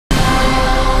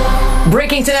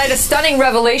Breaking tonight, a stunning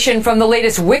revelation from the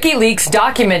latest Wikileaks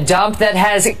document dump that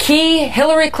has key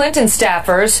Hillary Clinton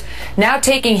staffers now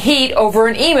taking heat over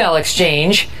an email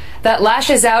exchange that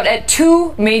lashes out at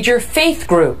two major faith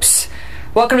groups.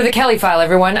 Welcome to the Kelly File,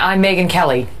 everyone. I'm Megyn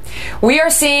Kelly. We are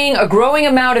seeing a growing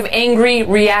amount of angry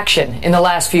reaction in the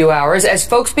last few hours as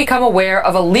folks become aware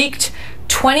of a leaked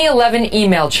 2011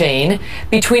 email chain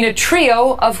between a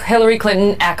trio of Hillary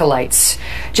Clinton acolytes.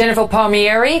 Jennifer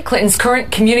Palmieri, Clinton's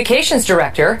current communications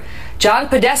director, John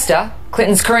Podesta,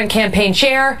 Clinton's current campaign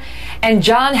chair, and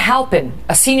John Halpin,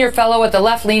 a senior fellow at the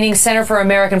left-leaning Center for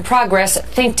American Progress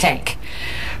think tank.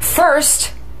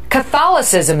 First,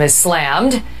 Catholicism is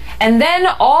slammed, and then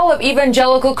all of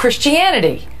evangelical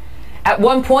Christianity. At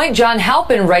one point, John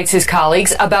Halpin writes his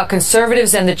colleagues about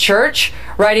conservatives and the church,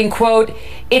 writing, quote,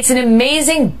 "It's an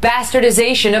amazing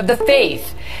bastardization of the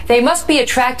faith. They must be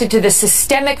attracted to the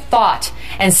systemic thought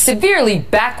and severely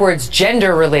backwards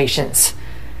gender relations."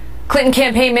 Clinton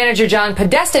campaign manager John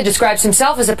Podesta describes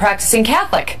himself as a practicing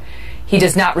Catholic. He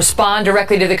does not respond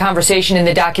directly to the conversation in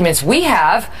the documents we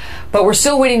have, but we're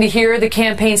still waiting to hear the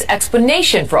campaign's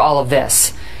explanation for all of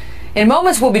this. In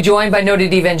moments, we'll be joined by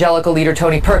noted evangelical leader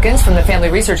Tony Perkins from the Family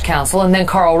Research Council and then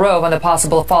Karl Rove on the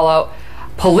possible fallout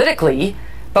politically.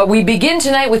 But we begin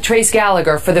tonight with Trace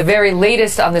Gallagher for the very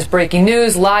latest on this breaking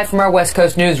news, live from our West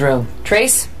Coast newsroom.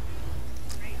 Trace?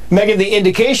 Megyn, the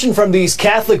indication from these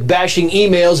Catholic-bashing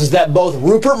emails is that both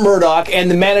Rupert Murdoch and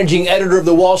the managing editor of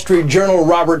the Wall Street Journal,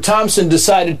 Robert Thompson,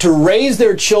 decided to raise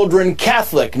their children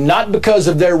Catholic, not because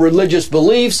of their religious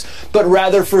beliefs, but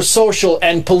rather for social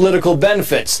and political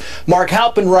benefits. Robert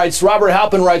Halpin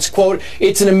writes, quote,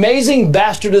 "It's an amazing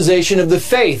bastardization of the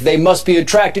faith. They must be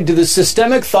attracted to the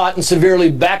systemic thought and severely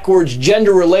backwards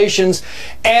gender relations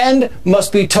and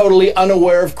must be totally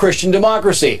unaware of Christian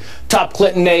democracy." Top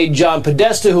Clinton aide John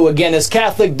Podesta, who again is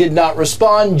Catholic, did not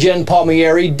respond. Jen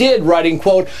Palmieri did, writing,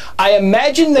 quote, "I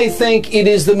imagine they think it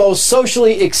is the most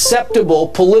socially acceptable,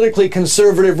 politically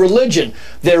conservative religion.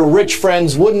 Their rich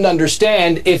friends wouldn't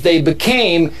understand if they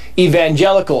became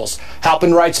evangelicals."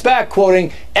 Halpin writes back,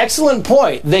 quoting, "Excellent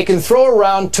point. They can throw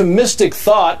around Thomistic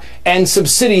thought and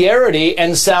subsidiarity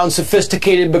and sound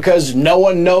sophisticated because no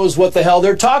one knows what the hell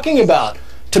they're talking about.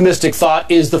 Thomistic thought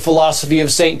is the philosophy of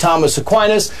St. Thomas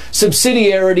Aquinas,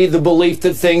 subsidiarity the belief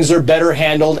that things are better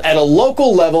handled at a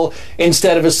local level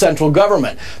instead of a central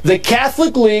government." The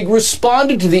Catholic League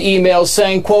responded to the email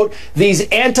saying, quote, "These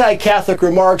anti-Catholic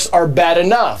remarks are bad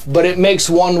enough, but it makes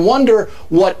one wonder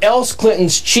what else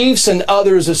Clinton's chiefs and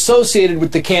others associated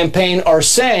with the campaign are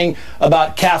saying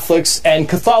about Catholics and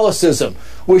Catholicism."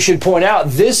 We should point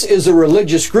out this is a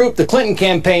religious group the Clinton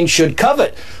campaign should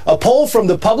covet. A poll from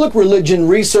the Public Religion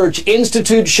Research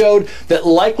Institute showed that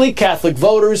likely Catholic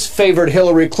voters favored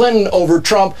Hillary Clinton over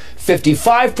Trump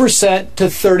 55% to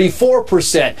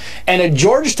 34%. And a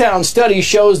Georgetown study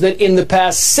shows that in the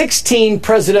past 16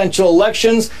 presidential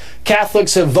elections,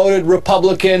 Catholics have voted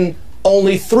Republican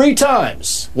only 3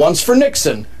 times, once for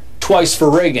Nixon, twice for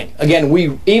Reagan. Again, we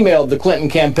emailed the Clinton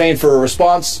campaign for a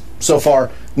response. So far,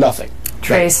 nothing.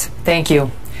 Trace, thank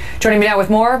you. Joining me now with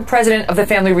more, President of the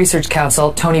Family Research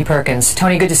Council, Tony Perkins.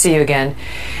 Tony, good to see you again.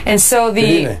 And so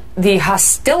the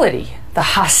hostility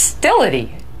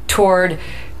toward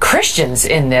Christians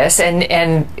in this, and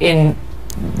in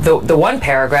the one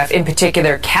paragraph in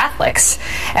particular, Catholics,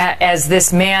 as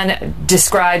this man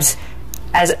describes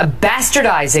as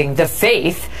bastardizing the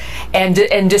faith and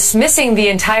dismissing the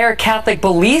entire Catholic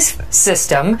belief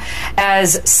system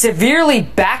as severely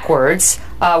backwards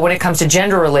when it comes to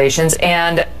gender relations,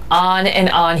 and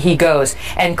on he goes.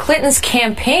 And Clinton's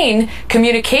campaign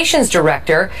communications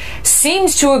director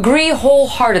seems to agree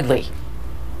wholeheartedly.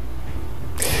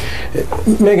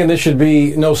 Megyn, this should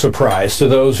be no surprise to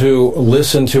those who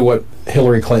listen to what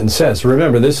Hillary Clinton says.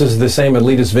 Remember, this is the same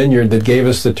elitist vineyard that gave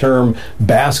us the term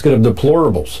basket of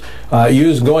deplorables,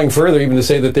 used going further even to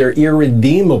say that they're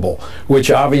irredeemable, which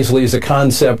obviously is a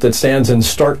concept that stands in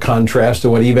stark contrast to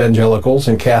what evangelicals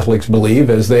and Catholics believe,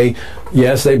 as they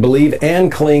believe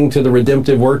and cling to the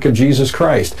redemptive work of Jesus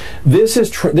Christ. This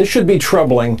should be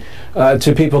troubling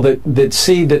to people that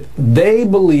see that they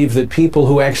believe that people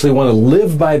who actually want to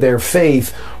live by their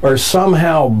faith are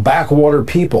somehow backwater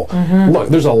people. Look,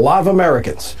 there's a lot of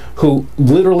Americans who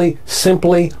literally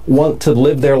simply want to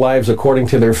live their lives according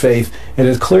to their faith, and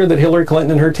it's clear that Hillary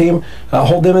Clinton and her team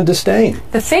hold them in disdain.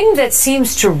 The thing that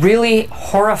seems to really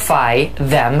horrify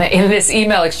them in this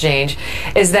email exchange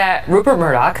is that Rupert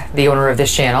Murdoch, the owner of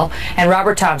this channel, and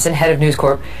Robert Thompson, head of News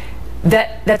Corp,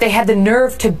 that they had the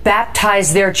nerve to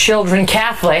baptize their children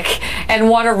Catholic and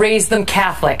want to raise them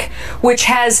Catholic, which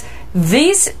has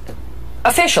these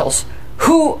officials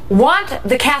who want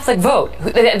the Catholic vote.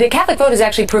 The Catholic vote has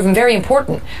actually proven very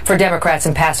important for Democrats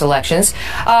in past elections,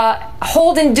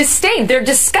 hold in disdain. They're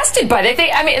disgusted by it.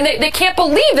 They can't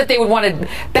believe that they would want to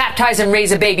baptize and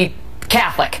raise a baby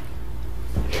Catholic.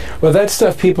 Well, that's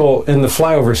stuff people in the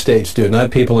flyover states do, not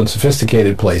people in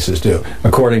sophisticated places do,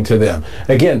 according to them.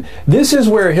 Again, this is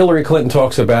where Hillary Clinton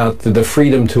talks about the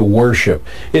freedom to worship.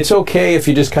 It's okay if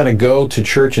you just kind of go to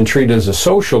church and treat it as a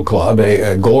social club,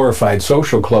 a glorified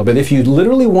social club, but if you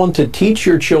literally want to teach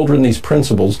your children these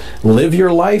principles, live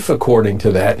your life according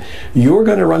to that, you're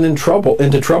going to run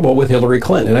into trouble with Hillary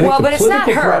Clinton. And but it's not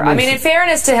her. I mean, in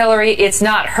fairness to Hillary, it's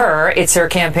not her. It's her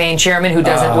campaign chairman who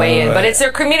doesn't weigh in, but it's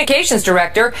their communications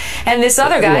director and this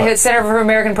other guy who's Center for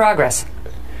American Progress.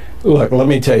 Look, let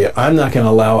me tell you, I'm not going to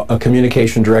allow a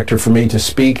communication director for me to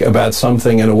speak about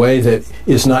something in a way that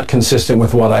is not consistent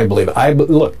with what I believe.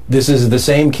 Look, this is the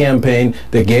same campaign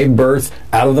that gave birth,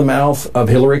 out of the mouth of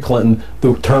Hillary Clinton,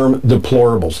 the term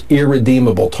deplorables,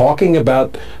 irredeemable, talking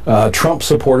about Trump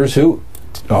supporters who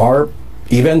are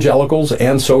evangelicals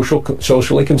and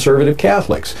socially conservative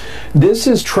Catholics. This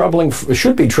is troubling,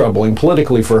 should be troubling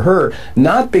politically for her,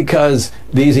 not because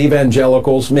these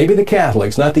evangelicals, maybe the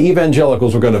Catholics, not the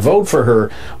evangelicals, are going to vote for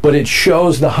her, but it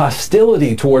shows the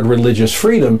hostility toward religious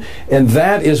freedom, and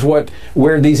that is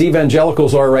where these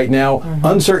evangelicals are right now,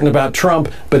 uncertain about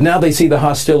Trump, but now they see the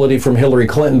hostility from Hillary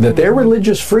Clinton, that their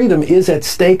religious freedom is at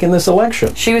stake in this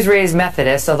election. She was raised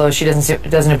Methodist, although she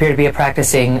doesn't appear to be a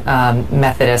practicing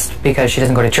Methodist because she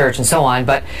doesn't go to church and so on,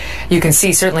 but you can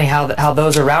see certainly how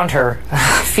those around her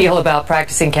feel about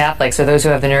practicing Catholics, or those who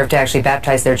have the nerve to actually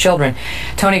baptize their children.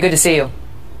 Tony, good to see you.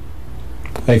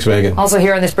 Thanks, Megan. Also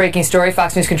here on this breaking story,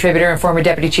 Fox News contributor and former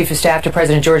Deputy Chief of Staff to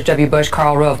President George W. Bush,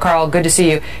 Karl Rove. Karl, good to see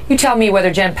you. You tell me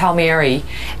whether Jen Palmieri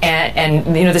and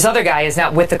this other guy is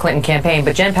not with the Clinton campaign,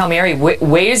 but Jen Palmieri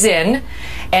weighs in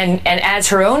and adds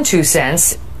her own 2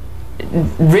 cents,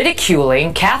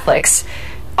 ridiculing Catholics,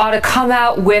 ought to come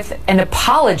out with an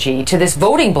apology to this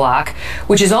voting bloc,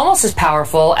 which is almost as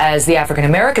powerful as the African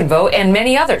American vote and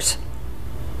many others.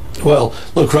 Well,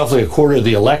 look, roughly a quarter of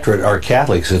the electorate are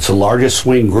Catholics. It's the largest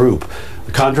swing group.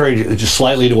 Contrary to, just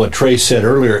slightly to what Trey said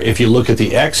earlier, if you look at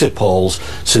the exit polls,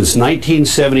 since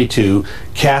 1972,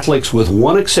 Catholics, with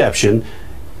one exception,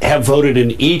 have voted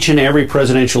in each and every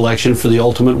presidential election for the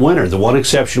ultimate winner. The one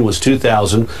exception was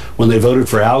 2000, when they voted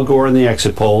for Al Gore in the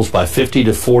exit polls by 50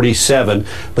 to 47.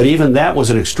 But even that was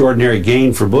an extraordinary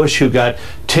gain for Bush, who got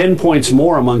 10 points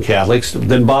more among Catholics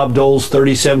than Bob Dole's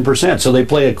 37%. So they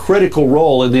play a critical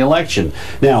role in the election.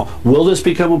 Now, will this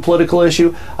become a political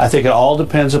issue? I think it all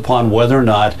depends upon whether or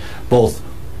not both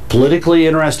politically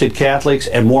interested Catholics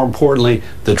and, more importantly,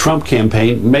 the Trump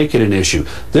campaign make it an issue.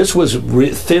 This was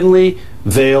thinly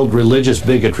veiled religious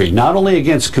bigotry, not only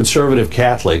against conservative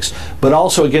Catholics, but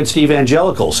also against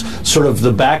evangelicals. Sort of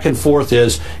the back and forth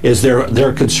is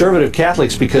they're conservative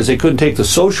Catholics because they couldn't take the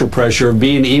social pressure of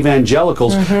being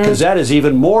evangelicals, because that is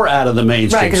even more out of the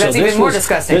mainstream. Right, because that's even more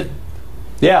disgusting.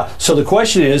 Yeah, so the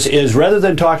question is rather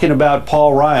than talking about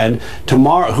Paul Ryan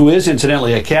tomorrow, who is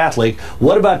incidentally a Catholic,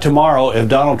 what about tomorrow if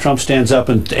Donald Trump stands up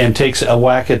and takes a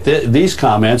whack at these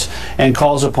comments and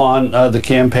calls upon the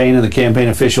campaign and the campaign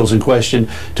officials in question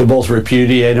to both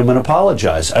repudiate them and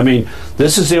apologize? I mean,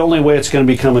 this is the only way it's going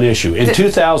to become an issue. In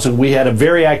 2000, we had a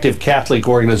very active Catholic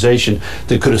organization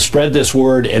that could have spread this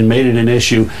word and made it an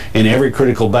issue in every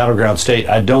critical battleground state.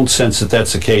 I don't sense that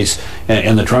that's the case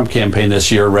in the Trump campaign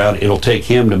this year around. It'll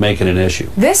take him to make it an issue.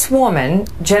 This woman,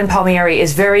 Jen Palmieri,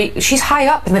 she's high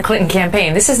up in the Clinton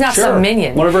campaign. This is not some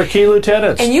minion. One of her key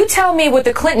lieutenants. And you tell me what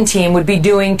the Clinton team would be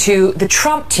doing to the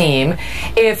Trump team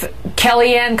if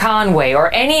Kellyanne Conway or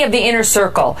any of the inner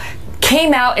circle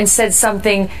came out and said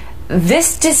something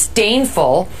this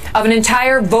disdainful of an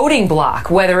entire voting bloc,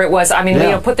 whether it was,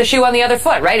 put the shoe on the other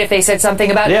foot, right? If they said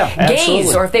something about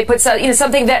gays, or if they put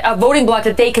something that a voting bloc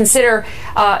that they consider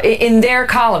in their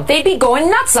column, they'd be going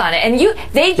nuts on it, and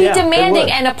they'd be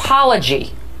demanding an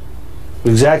apology.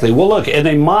 Exactly. Well, look, and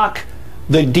they mock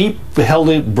the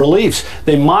deep-held beliefs.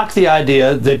 They mock the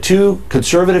idea that two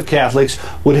conservative Catholics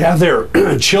would have their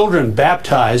children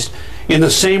baptized in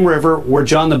the same river where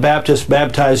John the Baptist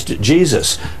baptized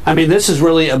Jesus. I mean, this is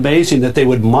really amazing that they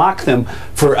would mock them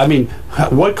for,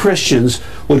 what Christians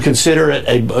would consider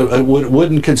it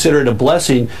wouldn't consider it a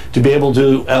blessing to be able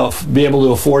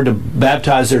to afford to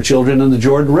baptize their children in the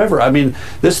Jordan River. I mean,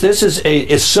 this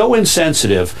is so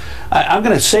insensitive. I'm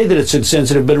going to say that it's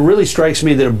insensitive, but it really strikes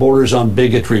me that it borders on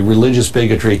bigotry, religious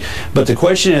bigotry. But the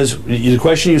question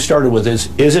you started with is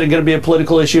it going to be a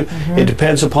political issue? It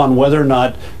depends upon whether or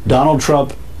not Donald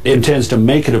Trump intends to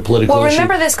make it a political issue. Well,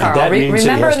 remember this, Carl.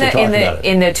 Remember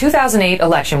in the 2008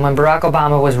 election when Barack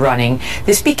Obama was running,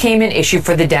 this became an issue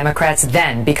for the Democrats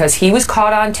then because he was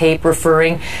caught on tape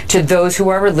referring to those who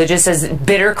are religious as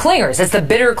bitter clingers. It's the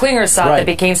bitter clingers thought that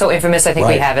became so infamous. I think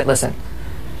we have it. Listen.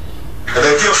 And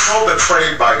they feel so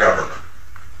betrayed by government.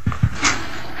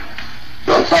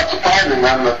 So it's not surprising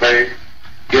then that they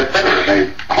get bitter.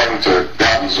 They cling to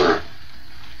guns or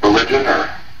religion or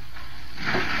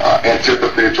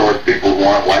antipathy towards people who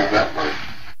aren't like them.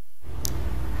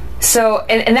 So,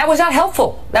 and that was not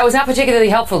helpful. That was not particularly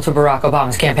helpful to Barack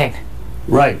Obama's campaign.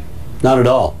 Right. Not at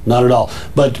all. Not at all.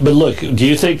 But look, do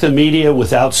you think the media,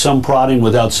 without some prodding,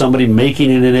 without somebody making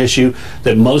it an issue,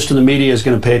 that most of the media is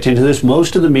going to pay attention to this?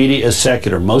 Most of the media is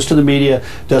secular. Most of the media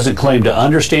doesn't claim to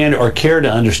understand or care to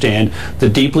understand the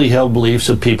deeply held beliefs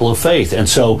of people of faith. And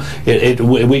so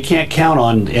we can't count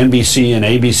on NBC and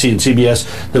ABC and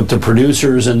CBS, the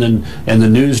producers and the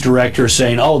news directors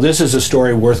saying, oh, this is a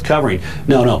story worth covering.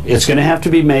 No. It's going to have to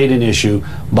be made an issue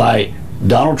by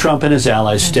Donald Trump and his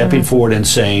allies stepping forward and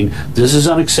saying this is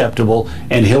unacceptable,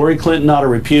 and Hillary Clinton ought to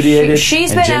repudiate it. She's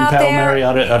and been Jen out Palmieri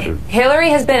there. Hillary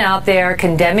has been out there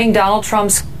condemning Donald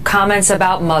Trump's comments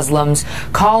about Muslims,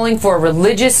 calling for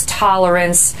religious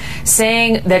tolerance,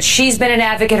 saying that she's been an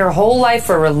advocate her whole life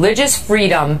for religious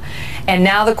freedom. And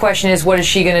now the question is, what is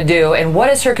she going to do? And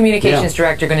what is her communications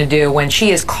director going to do when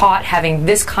she is caught having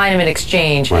this kind of an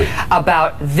exchange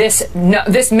about this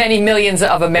many millions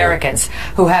of Americans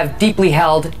who have deeply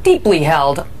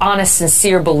held, honest,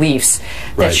 sincere beliefs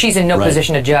that she's in no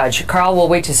position to judge? Carl, we'll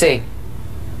wait to see.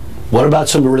 What about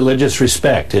some religious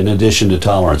respect in addition to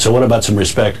tolerance? So what about some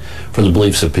respect for the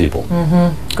beliefs of people?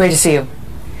 Great to see you.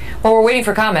 Well, we're waiting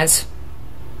for comments.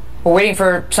 We're waiting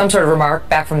for some sort of remark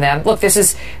back from them. Look,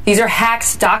 these are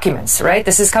hacked documents, right?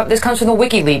 This comes from the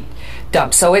Wikileaks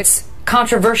dump, so it's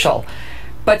controversial.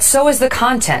 But so is the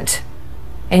content.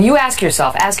 And you ask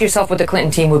yourself what the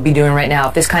Clinton team would be doing right now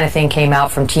if this kind of thing came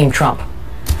out from Team Trump.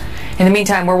 In the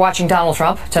meantime, we're watching Donald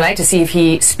Trump tonight to see if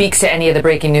he speaks to any of the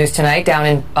breaking news tonight down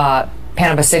in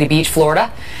Panama City Beach,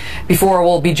 Florida. Before,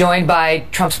 we'll be joined by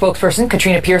Trump spokesperson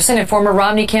Katrina Pearson and former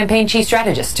Romney campaign chief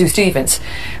strategist Stu Stevens,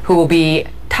 who will be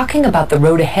talking about the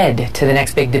road ahead to the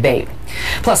next big debate.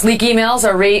 Plus, leak emails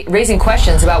are raising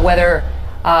questions about whether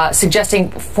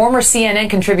suggesting former CNN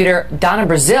contributor Donna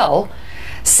Brazile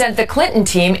sent the Clinton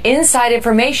team inside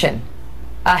information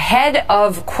ahead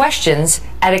of questions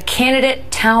at a candidate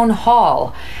town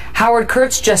hall. Howard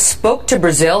Kurtz just spoke to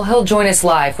Brazile. He'll join us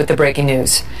live with the breaking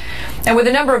news. And with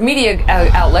a number of media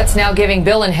outlets now giving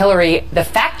Bill and Hillary the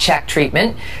fact-check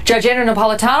treatment, Judge Andrew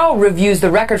Napolitano reviews the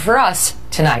record for us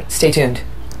tonight. Stay tuned.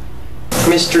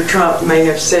 Mr. Trump may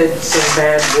have said some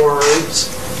bad words,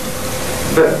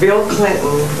 but Bill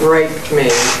Clinton raped me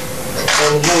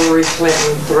and Hillary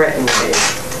Clinton threatened me.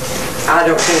 I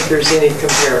don't think there's any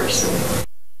comparison.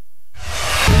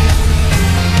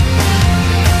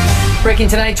 Breaking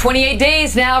tonight, 28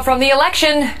 days now from the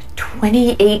election.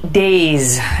 28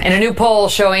 days. In a new poll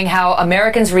showing how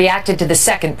Americans reacted to the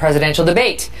second presidential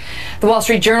debate. The Wall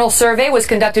Street Journal survey was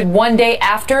conducted one day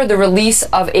after the release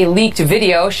of a leaked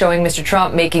video showing Mr.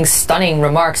 Trump making stunning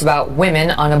remarks about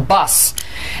women on a bus.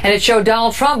 And it showed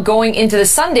Donald Trump going into the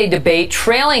Sunday debate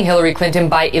trailing Hillary Clinton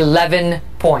by 11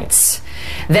 points.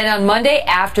 Then on Monday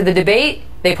after the debate,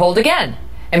 they polled again.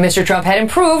 And Mr. Trump had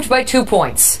improved by 2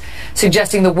 points,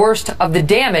 suggesting the worst of the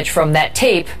damage from that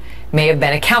tape may have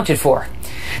been accounted for.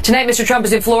 Tonight, Mr. Trump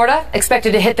is in Florida,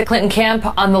 expected to hit the Clinton camp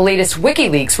on the latest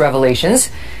WikiLeaks revelations.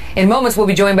 In moments, we'll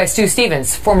be joined by Stu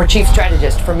Stevens, former chief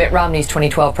strategist for Mitt Romney's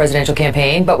 2012 presidential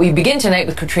campaign. But we begin tonight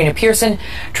with Katrina Pearson,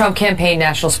 Trump campaign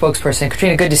national spokesperson.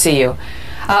 Katrina, good to see you.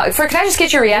 Can I just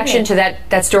get your reaction to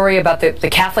that story about the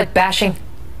Catholic bashing?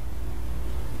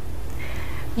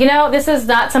 You know, this is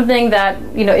not something that,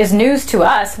 is news to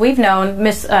us. We've known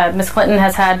Miss Clinton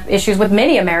has had issues with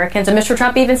many Americans, and Mr.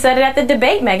 Trump even said it at the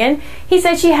debate, Megyn. He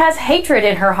said she has hatred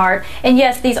in her heart, and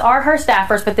yes, these are her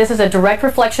staffers, but this is a direct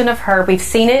reflection of her. We've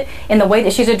seen it in the way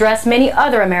that she's addressed many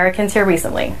other Americans here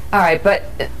recently. All right, but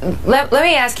let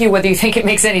me ask you whether you think it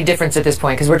makes any difference at this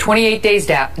point, because we're 28 days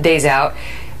out.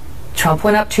 Trump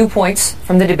went up 2 points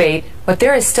from the debate, but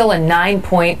there is still a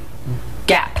 9-point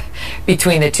gap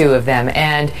between the two of them.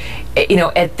 And,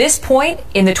 at this point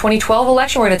in the 2012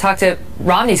 election, we're going to talk to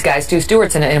Romney's guy, Stu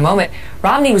Stewart's in a moment.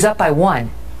 Romney was up by 1,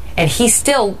 and he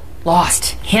still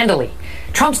lost handily.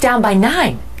 Trump's down by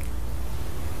 9.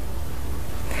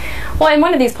 Well, in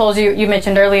one of these polls you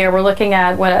mentioned earlier, we're looking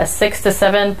at, what, a 6 to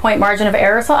 7 point margin of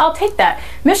error, so I'll take that.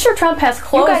 Mr. Trump has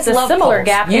closed a similar polls.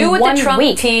 gap you in 1 with the Trump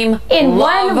week. team in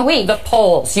love 1 week. the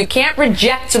polls. You can't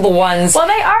reject the ones Well,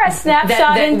 they are a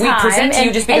snapshot that in time. we present to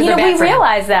you just because and, they're bad we for him.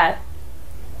 realize that.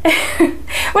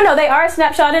 Well, no, they are a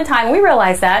snapshot in time. We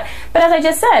realize that. But as I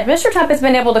just said, Mr. Trump has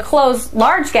been able to close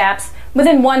large gaps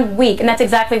within 1 week, and that's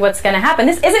exactly what's going to happen.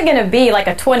 This isn't going to be like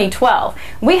a 2012.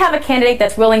 We have a candidate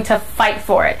that's willing to fight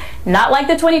for it. Not like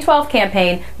the 2012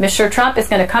 campaign. Mr. Trump is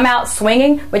going to come out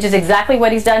swinging, which is exactly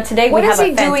what he's done today. What we is have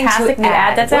he a doing fantastic to new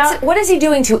ad that's out. What is he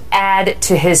doing to add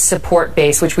to his support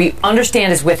base, which we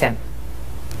understand is with him?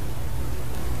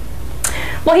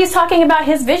 Well, he's talking about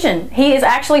his vision. He is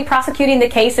actually prosecuting the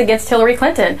case against Hillary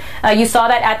Clinton. You saw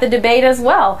that at the debate as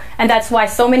well, and that's why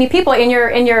so many people in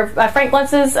your Frank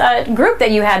Luntz's group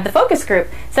that you had, the focus group,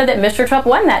 said that Mr. Trump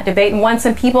won that debate and won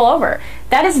some people over.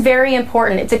 That is very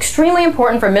important. It's extremely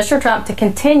important for Mr. Trump to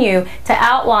continue to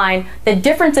outline the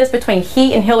differences between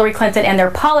he and Hillary Clinton and their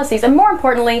policies, and more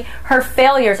importantly, her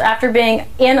failures after being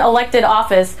in elected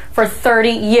office for 30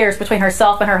 years between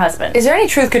herself and her husband. Is there any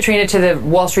truth, Katrina, to the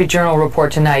Wall Street Journal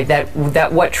report tonight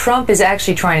that what Trump is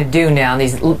actually trying to do now in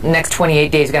these next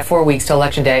 28 days, we've got 4 weeks to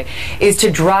Election Day, is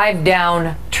to drive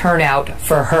down turnout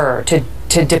for her,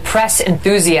 to depress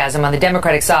enthusiasm on the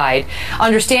Democratic side,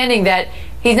 understanding that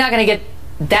he's not going to get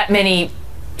that many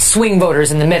swing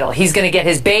voters in the middle. He's going to get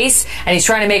his base, and he's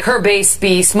trying to make her base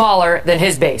be smaller than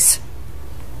his base.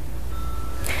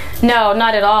 No,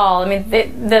 not at all. I mean,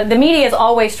 the media is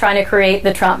always trying to create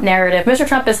the Trump narrative. Mr.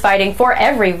 Trump is fighting for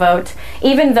every vote,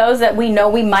 even those that we know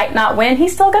we might not win.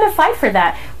 He's still going to fight for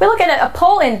that. We look at a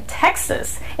poll in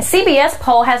Texas. A CBS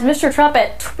poll has Mr. Trump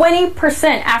at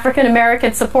 20%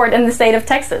 African-American support in the state of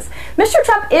Texas. Mr.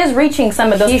 Trump is reaching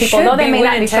some of those people, though they may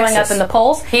not be showing up in the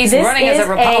polls. He's running as a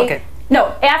Republican. No,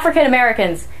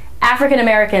 African-Americans.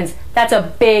 African-Americans. That's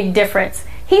a big difference.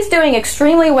 He's doing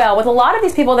extremely well with a lot of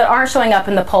these people that aren't showing up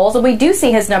in the polls, and we do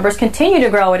see his numbers continue to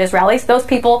grow at his rallies. Those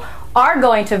people are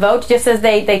going to vote, just as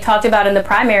they talked about in the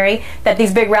primary, that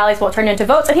these big rallies will turn into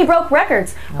votes, and he broke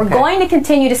records. Okay. We're going to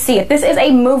continue to see it. This is a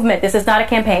movement. This is not a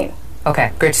campaign.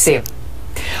 Okay, great to see you.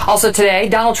 Also today,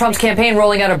 Donald Trump's campaign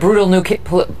rolling out a brutal new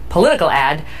political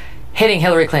ad hitting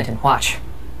Hillary Clinton. Watch.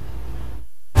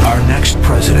 Our next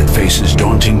president faces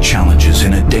daunting challenges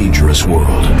in a dangerous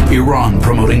world. Iran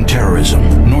promoting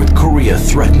terrorism, North Korea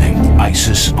threatening,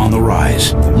 ISIS on the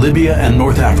rise, Libya and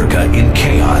North Africa in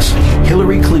chaos.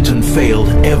 Hillary Clinton failed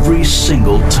every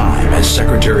single time as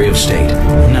Secretary of State.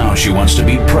 Now she wants to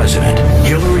be president.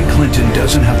 Hillary Clinton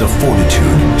doesn't have the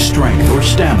fortitude, strength, or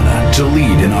stamina to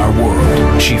lead in our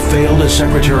world. She failed as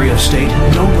Secretary of State.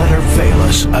 Don't let her fail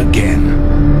us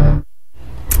again.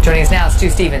 Joining us now is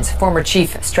Stu Stevens, former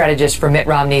chief strategist for Mitt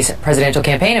Romney's presidential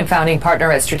campaign and founding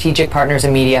partner at Strategic Partners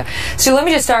in Media. Stu, let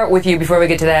me just start with you before we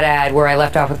get to that ad where I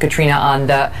left off with Katrina on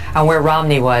where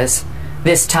Romney was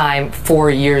this time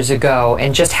 4 years ago,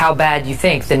 and just how bad you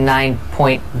think the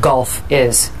 9-point gulf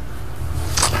is.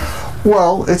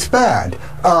 Well, it's bad.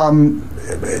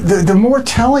 The more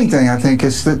telling thing, I think,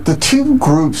 is that the two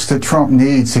groups that Trump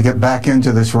needs to get back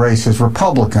into this race is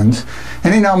Republicans.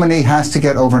 Any nominee has to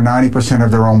get over 90% of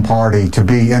their own party to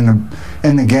be in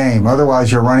the game.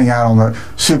 Otherwise, you're running out on the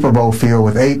Super Bowl field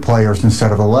with 8 players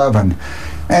instead of 11.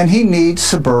 And he needs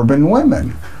suburban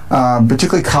women,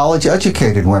 particularly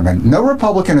college-educated women. No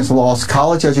Republican has lost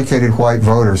college-educated white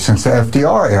voters since the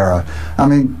FDR era. I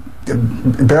mean,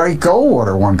 Barry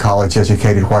Goldwater won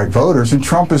college-educated white voters, and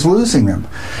Trump is losing them.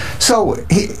 So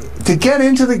to get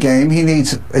into the game, he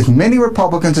needs as many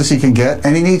Republicans as he can get,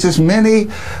 and he needs as many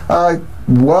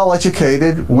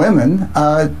well-educated women,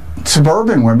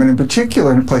 suburban women in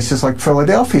particular, in places like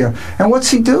Philadelphia. And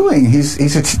what's he doing? He's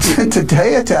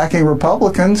today attacking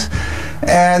Republicans,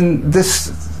 and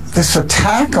this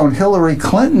attack on Hillary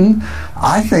Clinton,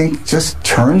 I think, just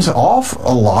turns off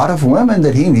a lot of women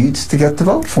that he needs to get to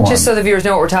vote for him. Just so the viewers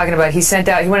know what we're talking about, he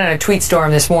went on a tweet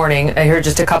storm this morning. I heard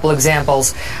just a couple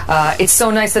examples. It's so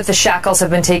nice that the shackles have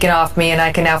been taken off me and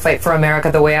I can now fight for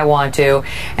America the way I want to.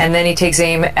 And then he takes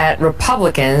aim at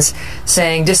Republicans,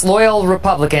 saying disloyal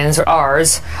Republicans, or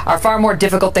ours, are far more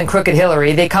difficult than crooked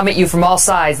Hillary. They come at you from all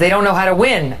sides. They don't know how to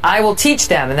win. I will teach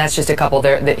them. And that's just a couple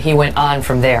there that he went on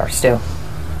from there, Stu.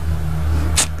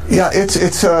 Yeah,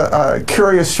 it's a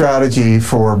curious strategy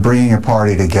for bringing a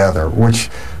party together, which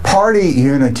party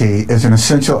unity is an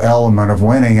essential element of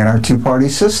winning in our two-party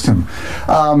system.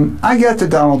 I get that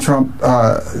Donald Trump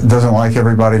doesn't like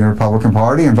everybody in the Republican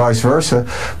Party and vice versa,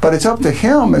 but it's up to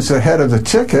him as the head of the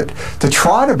ticket to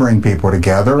try to bring people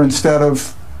together instead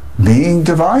of being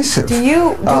divisive.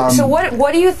 So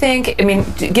what do you think? I mean,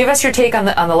 give us your take on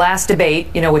the last debate.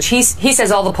 You know, which he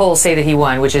says all the polls say that he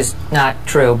won, which is not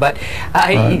true. But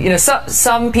you know,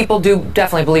 some people do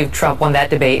definitely believe Trump won that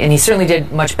debate, and he certainly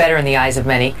did much better in the eyes of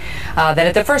many than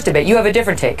at the first debate. You have a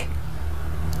different take.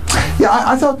 Yeah,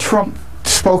 I thought Trump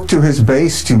spoke to his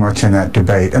base too much in that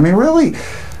debate. I mean, really.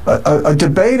 A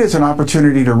debate is an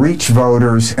opportunity to reach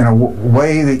voters in a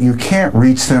way that you can't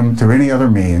reach them through any other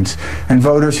means, and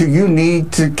voters who you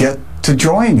need to get to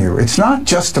join you. It's not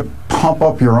just to pump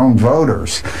up your own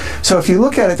voters. So if you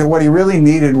look at it, that what he really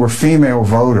needed were female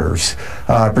voters,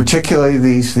 particularly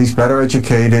these better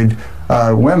educated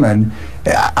women.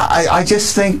 I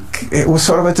just think it was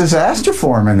sort of a disaster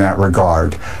for him in that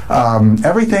regard.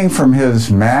 Everything from his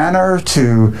manner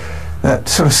to that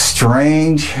sort of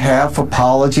strange half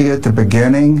apology at the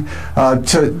beginning,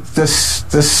 to the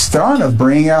stunt of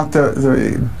bringing out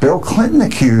the Bill Clinton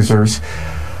accusers.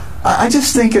 I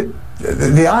just think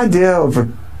the idea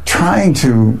of trying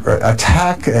to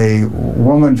attack a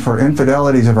woman for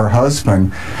infidelities of her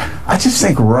husband, I just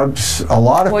think rubs a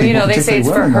lot of people. Well, you know, they say it's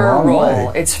for her role.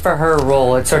 Way. It's for her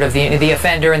role. It's sort of the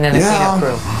offender and then the cleanup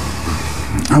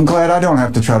crew. I'm glad I don't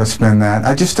have to try to spin that.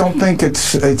 I just don't think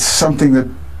it's something that.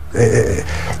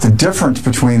 The difference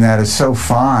between that is so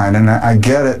fine, and I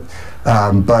get it,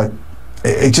 but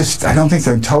I don't think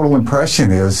the total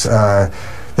impression is that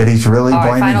he's really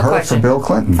blaming her for Bill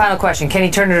Clinton. Final question: can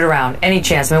he turn it around? Any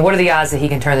chance? I mean, what are the odds that he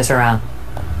can turn this around?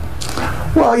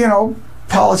 Well, you know,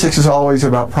 politics is always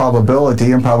about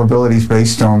probability, and probability is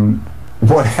based on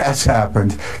what has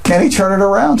happened. Can he turn it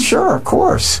around? Sure, of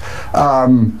course.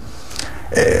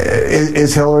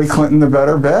 Is Hillary Clinton the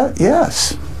better bet?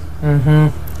 Yes.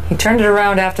 Mm-hmm. He turned it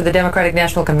around after the Democratic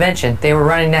National Convention. They were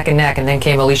running neck and neck, and then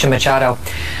came Alicia Machado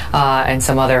and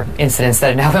some other incidents that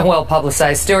have now been well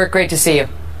publicized. Stuart, great to see you.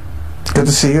 Good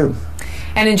to see you.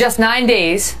 And in just 9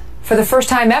 days, for the first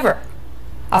time ever,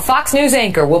 a Fox News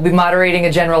anchor will be moderating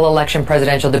a general election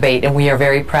presidential debate, and we are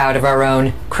very proud of our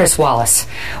own Chris Wallace.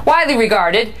 Widely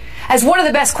regarded as one of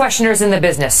the best questioners in the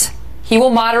business. He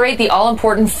will moderate the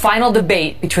all-important final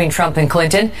debate between Trump and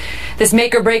Clinton. This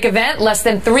make-or-break event, less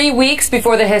than 3 weeks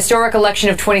before the historic election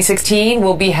of 2016,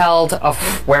 will be held,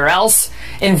 where else?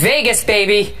 In Vegas,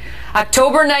 baby!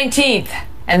 October 19th.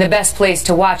 And the best place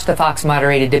to watch the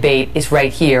Fox-moderated debate is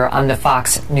right here on the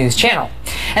Fox News channel.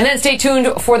 And then stay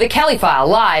tuned for the Kelly File,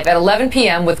 live at 11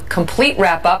 p.m. with complete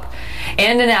wrap-up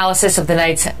and analysis of the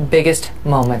night's biggest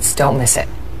moments. Don't miss it.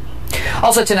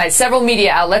 Also tonight, several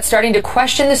media outlets starting to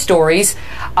question the stories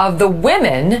of the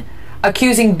women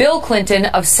accusing Bill Clinton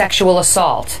of sexual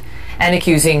assault and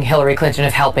accusing Hillary Clinton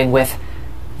of helping with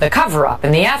the cover-up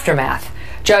and the aftermath.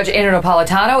 Judge Andrew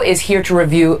Napolitano is here to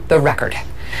review the record.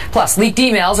 Plus, leaked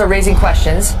emails are raising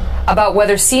questions about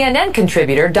whether CNN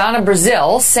contributor Donna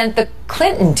Brazile sent the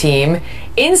Clinton team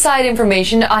inside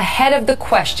information ahead of the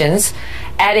questions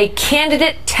at a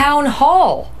candidate town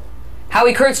hall.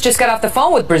 Howie Kurtz just got off the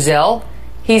phone with Brazile.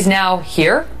 He's now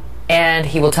here, and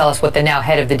he will tell us what the now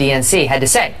head of the DNC had to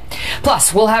say.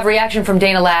 Plus, we'll have reaction from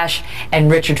Dana Lash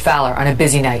and Richard Fowler on a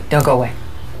busy night. Don't go away.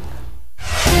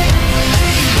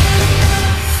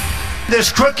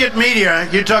 This crooked media,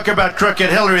 you talk about crooked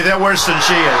Hillary, they're worse than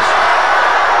she is.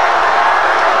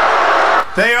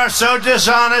 They are so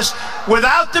dishonest.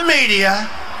 Without the media,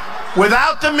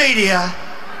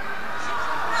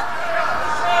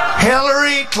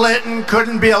 Hillary Clinton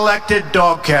couldn't be elected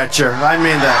dog catcher. I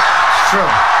mean that.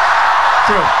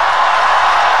 It's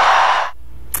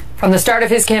true. From the start of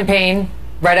his campaign,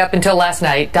 right up until last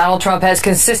night, Donald Trump has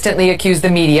consistently accused the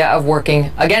media of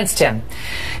working against him.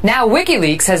 Now,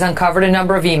 Wikileaks has uncovered a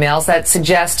number of emails that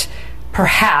suggest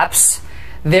perhaps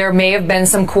there may have been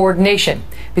some coordination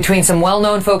between some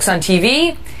well-known folks on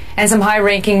TV and some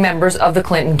high-ranking members of the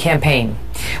Clinton campaign.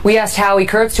 We asked Howie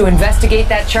Kurtz to investigate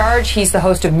that charge. He's the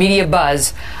host of Media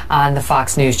Buzz on the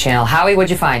Fox News channel. Howie, what'd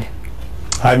you find?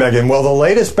 Hi, Megyn. Well, the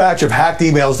latest batch of hacked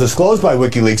emails disclosed by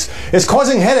Wikileaks is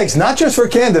causing headaches not just for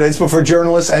candidates, but for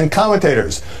journalists and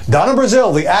commentators. Donna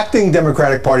Brazile, the acting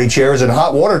Democratic Party chair, is in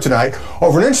hot water tonight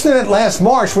over an incident last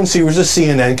March when she was a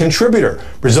CNN contributor.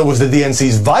 Brazile was the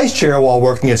DNC's vice chair while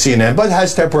working at CNN, but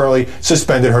has temporarily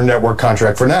suspended her network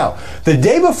contract for now. The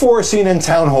day before a CNN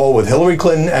town hall with Hillary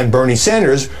Clinton and Bernie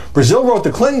Sanders, Brazile wrote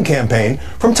the Clinton campaign,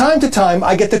 "From time to time,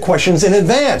 I get the questions in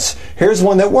advance. Here's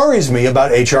one that worries me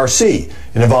about HRC.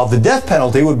 It involved the death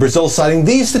penalty, with Brazile citing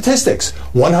these statistics.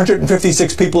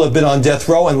 156 people have been on death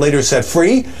row and later set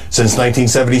free. Since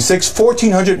 1976,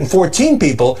 1,414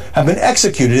 people have been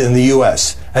executed in the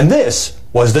U.S. And this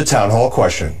was the town hall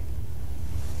question.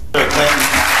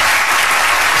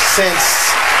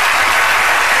 Since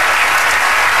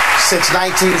Since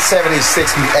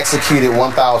 1976, we've executed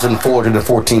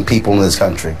 1,414 people in this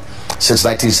country. Since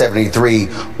 1973,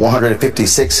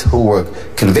 156 who were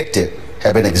convicted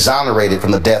have been exonerated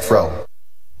from the death row.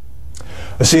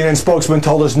 A CNN spokesman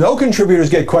told us no contributors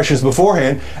get questions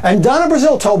beforehand, and Donna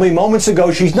Brazile told me moments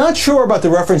ago she's not sure about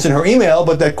the reference in her email,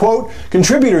 but that, quote,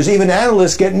 contributors, even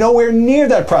analysts, get nowhere near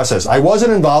that process. I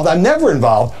wasn't involved. I'm never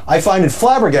involved. I find it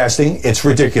flabbergasting. It's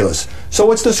ridiculous. So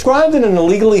what's described in an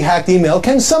illegally hacked email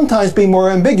can sometimes be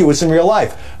more ambiguous in real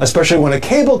life, especially when a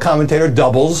cable commentator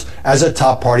doubles as a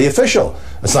top party official.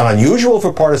 It's not unusual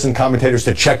for partisan commentators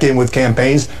to check in with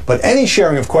campaigns, but any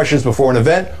sharing of questions before an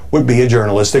event would be a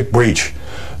journalistic breach.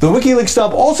 The Wikileaks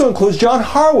dump also includes John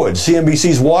Harwood,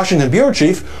 CNBC's Washington bureau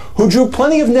chief, who drew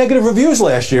plenty of negative reviews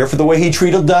last year for the way he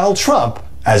treated Donald Trump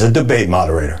as a debate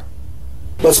moderator.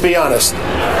 Let's be honest.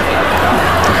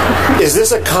 Is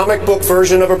this a comic book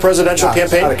version of a presidential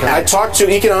campaign? I talked to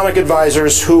economic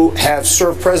advisors who have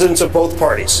served presidents of both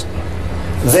parties.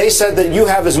 They said that you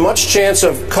have as much chance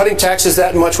of cutting taxes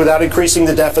that much without increasing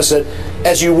the deficit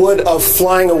as you would of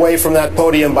flying away from that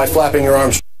podium by flapping your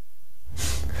arms.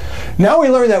 Now we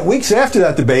learn that weeks after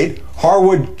that debate,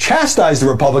 Harwood chastised the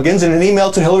Republicans in an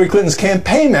email to Hillary Clinton's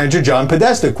campaign manager, John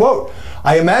Podesta. Quote,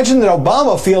 I imagine that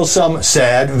Obama feels some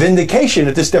sad vindication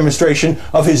at this demonstration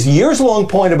of his years-long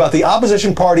point about the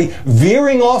opposition party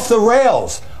veering off the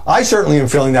rails. I certainly am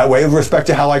feeling that way with respect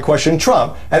to how I questioned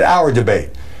Trump at our debate.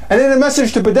 And in a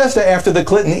message to Podesta after the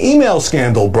Clinton email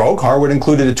scandal broke, Harwood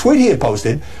included a tweet he had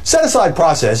posted, set aside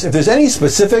process. If there's any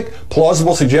specific,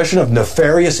 plausible suggestion of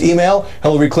nefarious email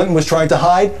Hillary Clinton was trying to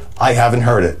hide, I haven't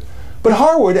heard it. But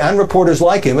Harwood and reporters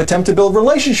like him attempt to build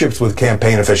relationships with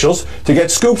campaign officials to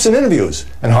get scoops and interviews.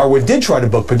 And Harwood did try to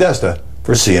book Podesta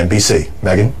for CNBC.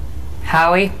 Megyn?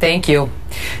 Howie, thank you.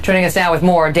 Joining us now with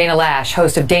more, Dana Lash,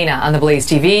 host of Dana on the Blaze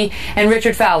TV, and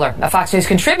Richard Fowler, a Fox News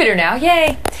contributor now,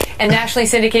 yay, and nationally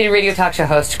syndicated radio talk show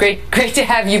host. Great to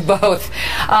have you both.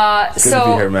 Good to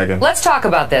be here, Megyn. Let's talk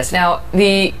about this. Now,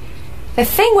 the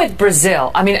thing with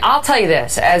Brazile, I mean, I'll tell you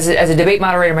this, as a debate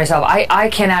moderator myself, I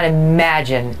cannot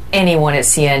imagine anyone at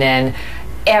CNN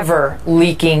ever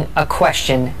leaking a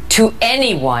question to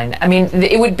anyone. I mean,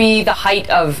 it would be the height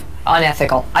of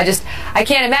unethical. I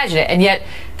can't imagine it. And yet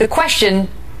the question,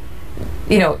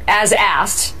 you know, as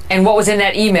asked, and what was in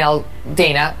that email,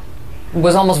 Dana,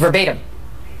 was almost verbatim.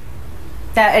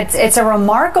 It's a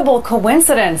remarkable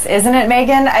coincidence, isn't it,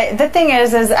 Megyn? The thing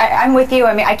is I'm with you.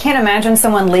 I mean, I can't imagine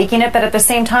someone leaking it, but at the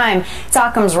same time, it's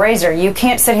Occam's razor. You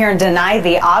can't sit here and deny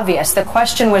the obvious. The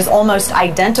question was almost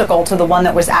identical to the one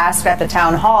that was asked at the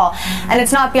town hall, and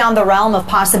it's not beyond the realm of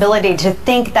possibility to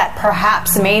think that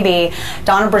perhaps maybe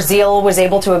Donna Brazile was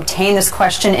able to obtain this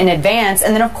question in advance,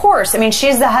 and then, of course, I mean,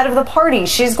 she's the head of the party.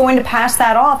 She's going to pass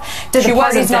that off to the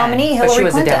party's nominee, Hillary Clinton. She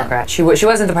was a Democrat. She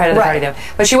wasn't the head of the party then,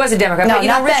 but she was a Democrat. No, but,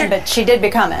 not Richard, then, but she did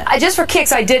become it. Just for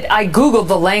kicks, I Googled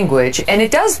the language, and it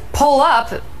does pull up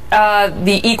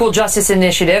the Equal Justice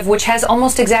Initiative, which has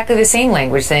almost exactly the same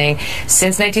language, saying,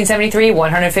 since 1973,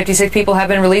 156 people have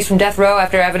been released from death row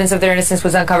after evidence of their innocence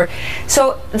was uncovered.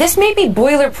 So this may be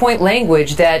boilerplate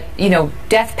language that, you know,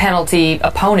 death penalty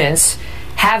opponents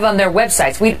have on their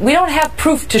websites. We don't have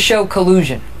proof to show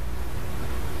collusion.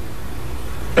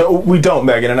 We don't,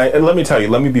 Megyn, and let me tell you,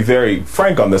 let me be very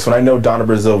frank on this one. I know Donna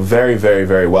Brazile very, very,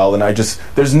 very well, and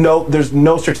there's no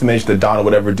stretch of the imagination that Donna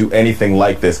would ever do anything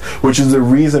like this, which is the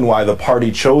reason why the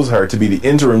party chose her to be the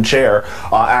interim chair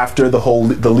after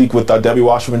the leak with Debbie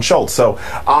Wasserman Schultz. So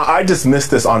I dismiss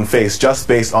this on face, just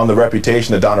based on the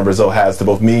reputation that Donna Brazile has to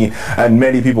both me and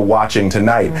many people watching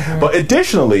tonight. But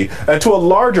additionally, to a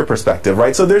larger perspective,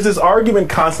 right? So there's this argument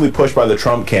constantly pushed by the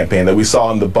Trump campaign that we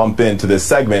saw in the bump into this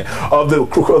segment of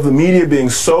the media being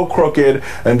so crooked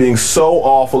and being so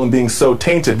awful and being so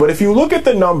tainted. But if you look at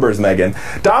the numbers, Megyn,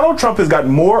 Donald Trump has got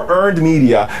more earned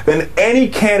media than any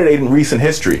candidate in recent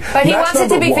history. But he wants it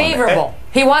to be favorable.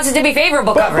 He wants it to be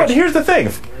favorable coverage. But here's the thing.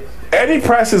 Any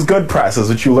press is good press, is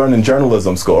what you learn in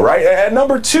journalism school, right? And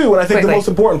number two, and I think the most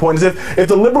important point, is if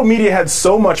the liberal media had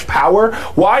so much power,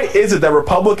 why is it that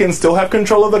Republicans still have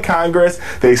control of the Congress,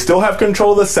 they still have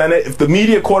control of the Senate? If the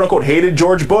media, quote unquote, hated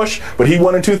George Bush, but he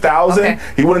won in 2000,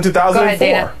 he won in 2004. Go ahead,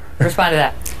 Dana. Respond to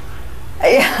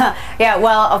that. Yeah.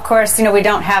 Well, of course, you know, we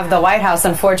don't have the White House,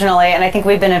 unfortunately, and I think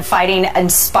we've been fighting in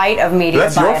spite of media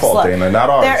bias. That's your fault, Dana, not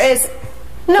ours.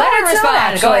 No, Let her it's respond. not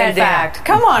actually, Go ahead, in fact.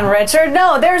 Come on, Richard.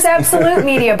 No, there's absolute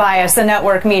media bias in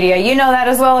network media. You know that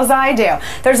as well as I do.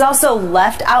 There's also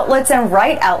left outlets and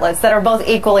right outlets that are both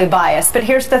equally biased. But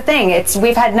here's the thing.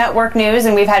 We've had network news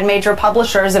and we've had major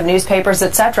publishers of newspapers,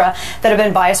 etc., that have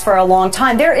been biased for a long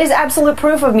time. There is absolute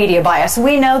proof of media bias.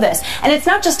 We know this. And it's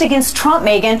not just against Trump,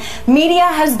 Megyn. Media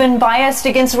has been biased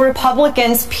against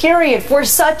Republicans, period, for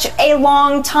such a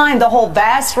long time. The whole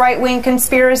vast right-wing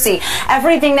conspiracy,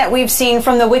 everything that we've seen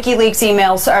from the Wikileaks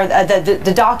emails or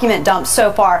the document dumps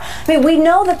so far. I mean, we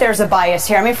know that there's a bias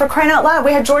here. I mean, for crying out loud,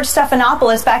 we had George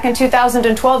Stephanopoulos back in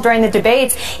 2012 during the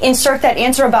debates insert that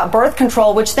answer about birth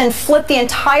control, which then flipped the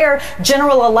entire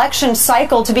general election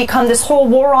cycle to become this whole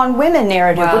war on women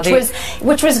narrative,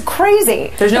 which was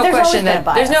crazy. There's no question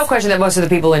that most of the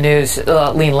people in news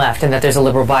lean left, and that there's a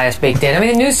liberal bias baked in. I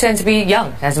mean, the news tends to be young.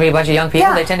 It has to be a bunch of young people.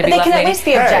 Yeah, they tend to be they left-leaning. can at least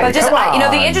be objective. But just,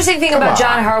 the interesting thing about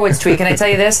John Harwood's tweet, can I tell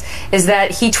you this, is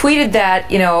that he tweeted that,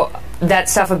 that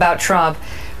stuff about Trump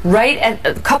right at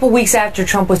a couple weeks after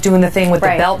Trump was doing the thing with the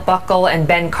belt buckle and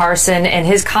Ben Carson, and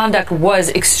his conduct was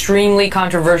extremely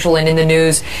controversial and in the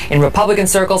news in Republican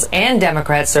circles and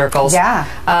Democrat circles.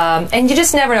 Yeah. And you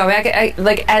just never know.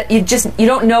 You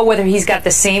don't know whether he's got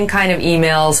the same kind of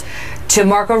emails to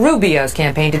Marco Rubio's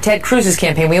campaign, to Ted Cruz's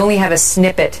campaign. We only have a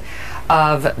snippet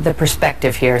of the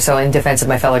perspective here. So in defense of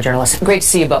my fellow journalists, great to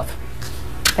see you both.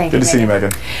 Good to see you,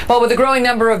 Megyn. Well, with a growing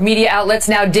number of media outlets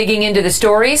now digging into the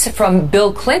stories from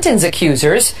Bill Clinton's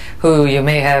accusers, who you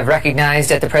may have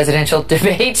recognized at the presidential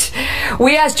debate,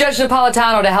 we asked Judge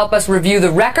Napolitano to help us review the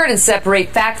record and separate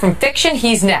fact from fiction.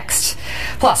 He's next.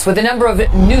 Plus, with a number of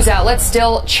news outlets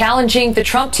still challenging the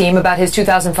Trump team about his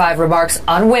 2005 remarks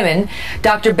on women,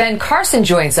 Dr. Ben Carson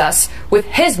joins us with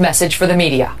his message for the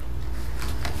media.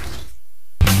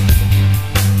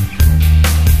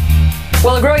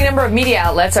 Well, a growing number of media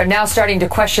outlets are now starting to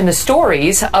question the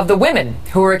stories of the women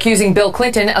who are accusing Bill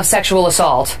Clinton of sexual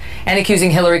assault and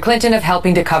accusing Hillary Clinton of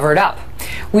helping to cover it up.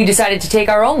 We decided to take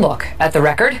our own look at the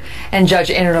record, and Judge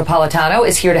Andrew Napolitano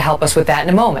is here to help us with that in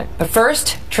a moment. But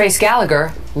first, Trace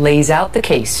Gallagher lays out the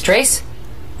case. Trace?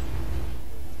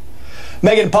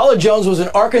 Megyn, Paula Jones was an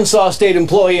Arkansas state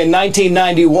employee in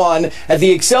 1991. At the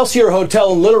Excelsior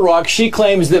Hotel in Little Rock, she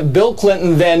claims that Bill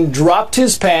Clinton then dropped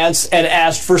his pants and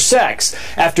asked for sex.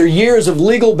 After years of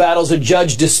legal battles, a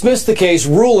judge dismissed the case,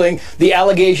 ruling the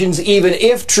allegations, even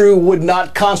if true, would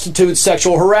not constitute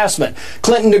sexual harassment.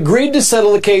 Clinton agreed to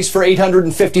settle the case for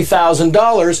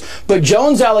 $850,000, but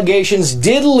Jones' allegations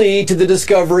did lead to the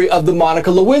discovery of the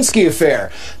Monica Lewinsky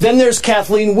affair. Then there's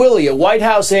Kathleen Willey, a White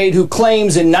House aide who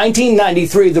claims in 1993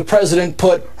 the president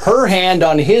put her hand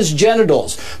on his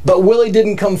genitals. But Willey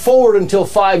didn't come forward until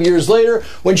 5 years later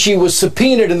when she was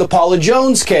subpoenaed in the Paula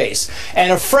Jones case.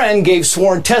 And a friend gave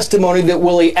sworn testimony that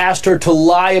Willey asked her to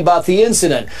lie about the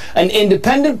incident. An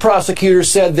independent prosecutor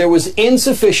said there was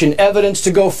insufficient evidence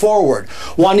to go forward.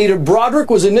 Juanita Broderick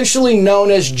was initially known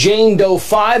as Jane Doe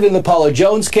 5 in the Paula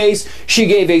Jones case. She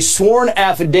gave a sworn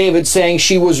affidavit saying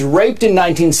she was raped in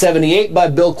 1978 by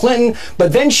Bill Clinton,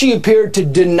 but then she appeared to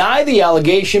deny the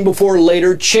allegation before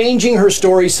later changing her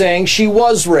story, saying she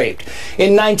was raped.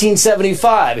 In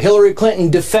 1975, Hillary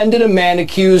Clinton defended a man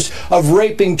accused of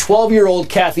raping 12-year-old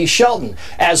Kathy Shelton.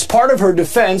 As part of her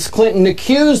defense, Clinton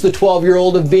accused the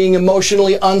 12-year-old of being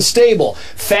emotionally unstable,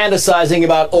 fantasizing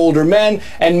about older men,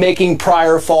 and making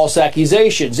prior false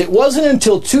accusations. It wasn't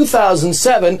until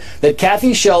 2007 that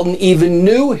Kathy Shelton even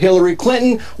knew Hillary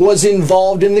Clinton was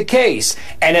involved in the case.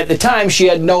 And at the time, she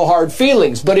had no hard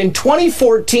feelings. But in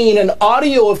 2014, an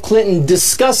audio of Clinton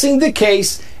discussing the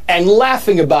case and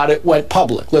laughing about it went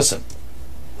public. Listen.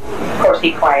 Of course,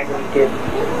 he claimed that he did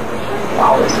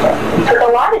all this stuff. He took a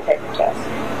lie detector test.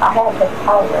 I had to take a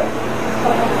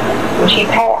polygraph. When she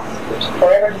passed, which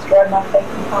forever destroyed my faith in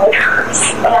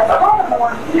polygramms. And I thought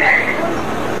more.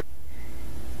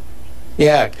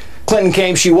 Yeah. Clinton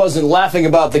claims she wasn't laughing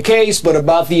about the case, but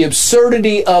about the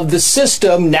absurdity of the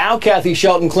system. Now Kathy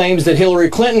Shelton claims that Hillary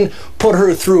Clinton put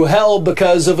her through hell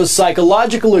because of a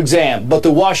psychological exam. But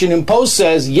the Washington Post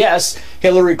says, yes,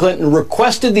 Hillary Clinton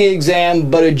requested the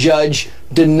exam, but a judge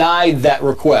denied that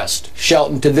request.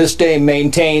 Shelton to this day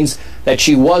maintains that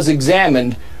she was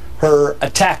examined. Her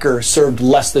attacker served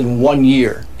less than 1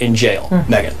 year in jail.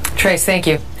 Megyn. Trace, thank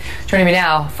you. Joining me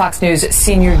now, Fox News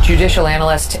senior judicial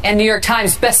analyst and New York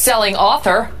Times best-selling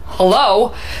author,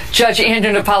 hello, Judge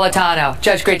Andrew Napolitano.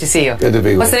 Judge, great to see you. Good to be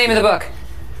with you. What's the name of the book?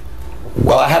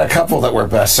 Well, I had a couple that were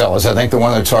bestsellers. I think the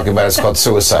one they're talking about is called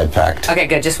Suicide Pact. Okay,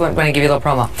 good. Just want to give you a little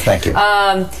promo. Thank you.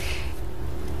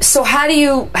 So how do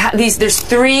you, there's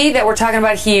three that we're talking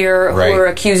about here who are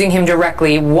accusing him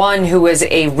directly. One who is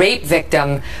a rape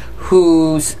victim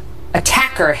whose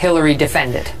attacker Hillary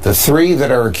defended. The three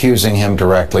that are accusing him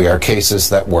directly are cases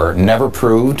that were never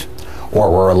proved or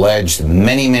were alleged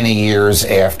many, many years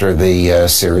after the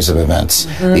series of events.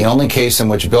 The only case in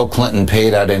which Bill Clinton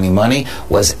paid out any money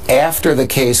was after the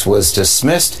case was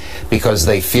dismissed because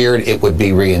they feared it would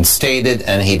be reinstated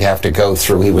and he'd have to go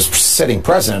through, he was sitting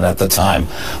president at the time,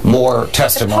 more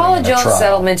testimony. The Paula in the Jones trial.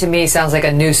 settlement to me sounds like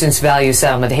a nuisance value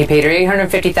settlement. He paid her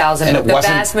 $850,000, but the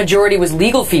vast majority was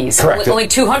legal fees. Correct. Only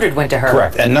 $200 went to her.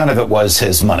 Correct, and none of it was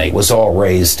his money. It was all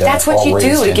raised. That's what you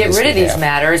do to get rid of these behalf.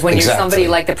 matters when you're somebody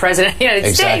like the President of the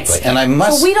United States. And I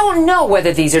must. So we don't know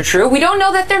whether these are true. We don't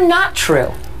know that they're not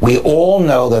true. We all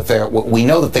know that we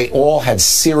know that they all had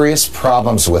serious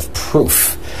problems with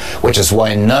proof, which is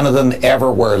why none of them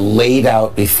ever were laid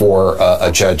out before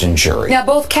a judge and jury. Now,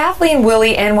 both Kathleen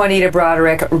Willey and Juanita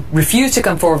Broderick refused to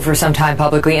come forward for some time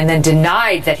publicly and then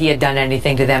denied that he had done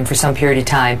anything to them for some period of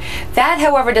time. That,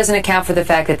 however, doesn't account for the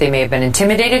fact that they may have been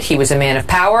intimidated. He was a man of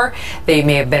power. They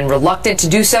may have been reluctant to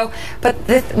do so. But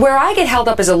where I get held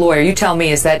up as a lawyer, you tell me,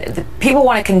 is that people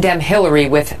want to condemn Hillary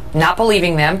with not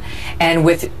believing them and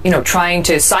with, trying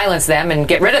to silence them and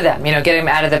get rid of them, get them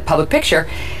out of the public picture.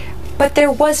 But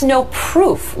there was no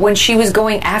proof when she was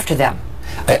going after them.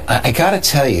 I got to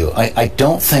tell you, I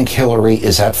don't think Hillary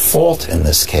is at fault in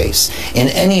this case, in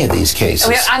any of these cases.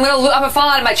 I'm gonna fall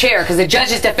out of my chair because the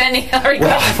judge is defending Hillary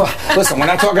Clinton. Well, listen, we're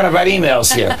not talking about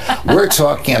emails here. We're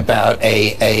talking about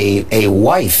a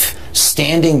wife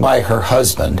standing by her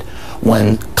husband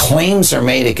when claims are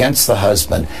made against the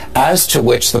husband, as to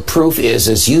which the proof is,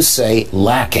 as you say,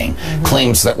 lacking.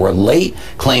 Claims that were late,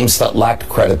 claims that lacked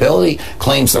credibility,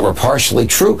 claims that were partially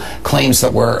true, claims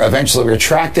that were eventually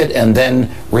retracted and then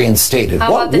reinstated.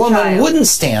 What woman wouldn't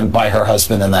stand by her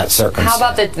husband in that circumstance? How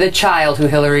about the child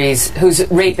whose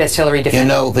rapist Hillary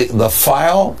defended? The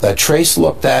file that Trace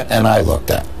looked at and I looked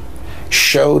at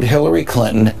showed Hillary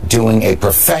Clinton doing a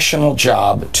professional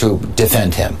job to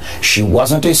defend him. She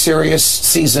wasn't a serious,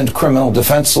 seasoned criminal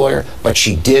defense lawyer, but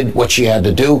she did what she had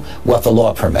to do, what the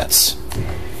law permits.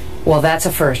 Well, that's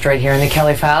a first right here in the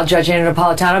Kelly File. Judge Anna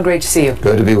Napolitano, great to see you.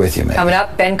 Good to be with you, man. Coming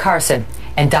up, Ben Carson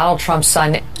and Donald Trump's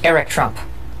son, Eric Trump.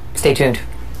 Stay tuned.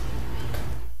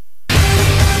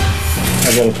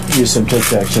 I gotta use some Tic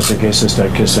Tacs just in case I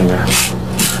start kissing her.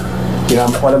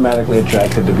 I'm automatically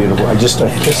attracted to beautiful. I just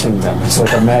start kissing them. It's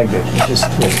like a magnet.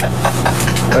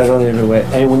 I don't even wait.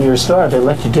 And when you're a star, they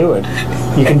let you do it.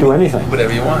 You can do anything.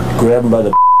 Whatever you want. Grab them by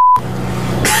the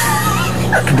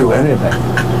do anything.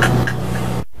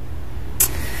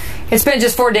 It's been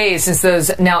just 4 days since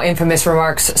those now infamous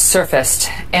remarks surfaced.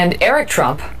 And Eric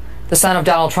Trump, the son of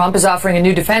Donald Trump, is offering a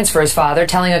new defense for his father,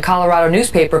 telling a Colorado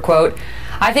newspaper, quote,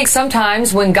 "I think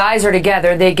sometimes when guys are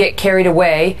together, they get carried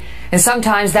away. And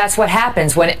sometimes that's what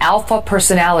happens when alpha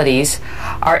personalities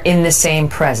are in the same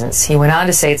presence." He went on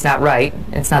to say it's not right.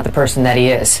 It's not the person that he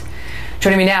is.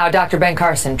 Joining me now, Dr. Ben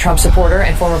Carson, Trump supporter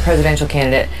and former presidential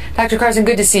candidate. Dr. Carson,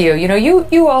 good to see you.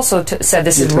 You also said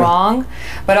this is wrong,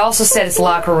 but also said it's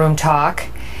locker room talk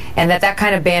and that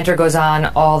kind of banter goes on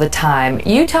all the time.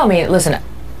 You tell me, listen,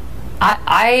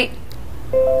 I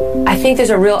think there's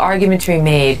a real argument to be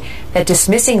made that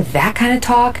dismissing that kind of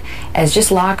talk as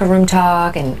just locker room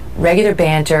talk and regular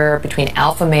banter between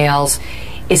alpha males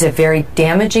is a very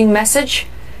damaging message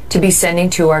to be sending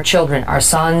to our children, our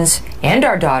sons and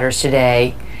our daughters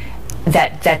today,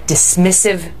 that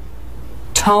dismissive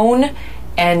tone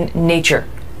and nature.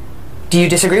 Do you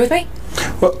disagree with me?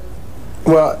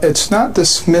 Well, it's not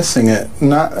dismissing it.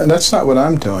 That's not what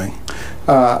I'm doing.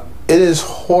 It is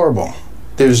horrible.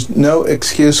 There's no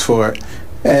excuse for it,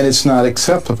 and it's not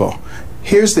acceptable.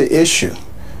 Here's the issue.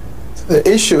 The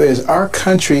issue is our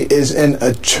country is in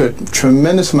a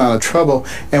tremendous amount of trouble,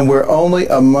 and we're only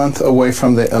a month away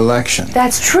from the election.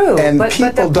 That's true, and but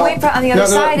the point on the other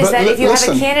side is that if you have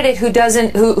a candidate who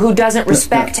doesn't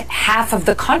respect half of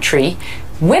the country,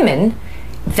 women,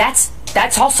 that's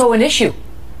also an issue.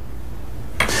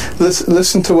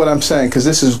 Listen to what I'm saying, because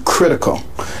this is critical.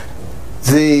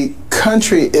 The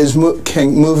country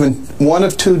can move in one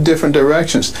of two different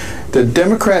directions. The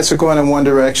Democrats are going in one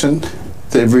direction.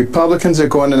 The Republicans are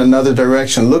going in another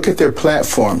direction. Look at their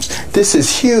platforms. This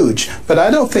is huge, but I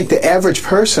don't think the average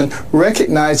person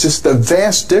recognizes the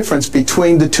vast difference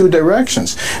between the two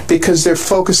directions because they're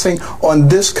focusing on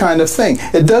this kind of thing.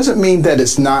 It doesn't mean that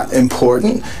it's not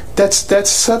important. That's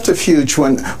subterfuge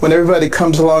when everybody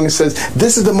comes along and says,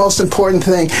 this is the most important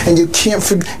thing and you can't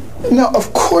forget. No,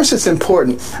 of course it's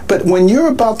important, but when you're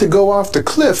about to go off the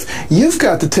cliff, you've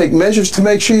got to take measures to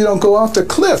make sure you don't go off the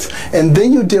cliff, and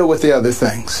then you deal with the other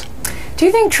things. Do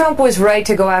you think Trump was right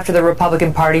to go after the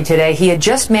Republican Party today? He had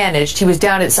just managed, he was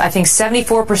down at, I think,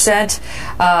 74%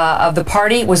 of the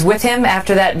party was with him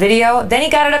after that video. Then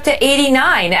he got it up to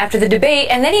 89 after the debate,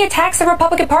 and then he attacks the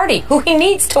Republican Party, who he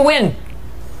needs to win.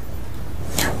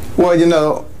 Well, you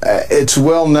know, it's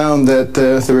well known that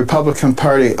the Republican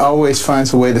Party always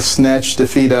finds a way to snatch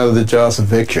defeat out of the jaws of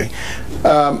victory.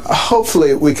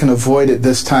 Hopefully we can avoid it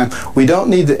this time. We don't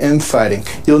need the infighting.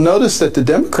 You'll notice that the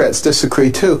Democrats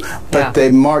disagree too, but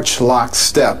they march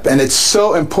lockstep. And it's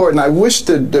so important. I wish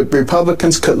the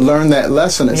Republicans could learn that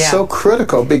lesson. It's so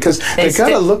critical because they've got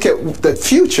to look at the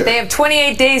future. They have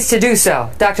 28 days to do so.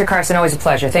 Dr. Carson, always a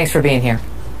pleasure. Thanks for being here.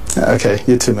 Okay,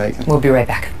 you too, Megyn. We'll be right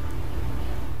back.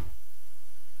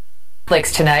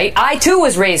 Tonight. I too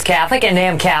was raised Catholic and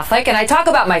am Catholic, and I talk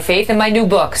about my faith in my new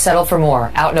book, Settle for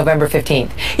More, out November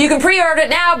 15th. You can pre-order it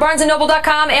now,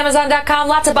 BarnesandNoble.com, Amazon.com,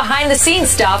 lots of behind-the-scenes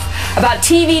stuff about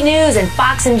TV news and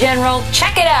Fox in general.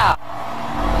 Check it out.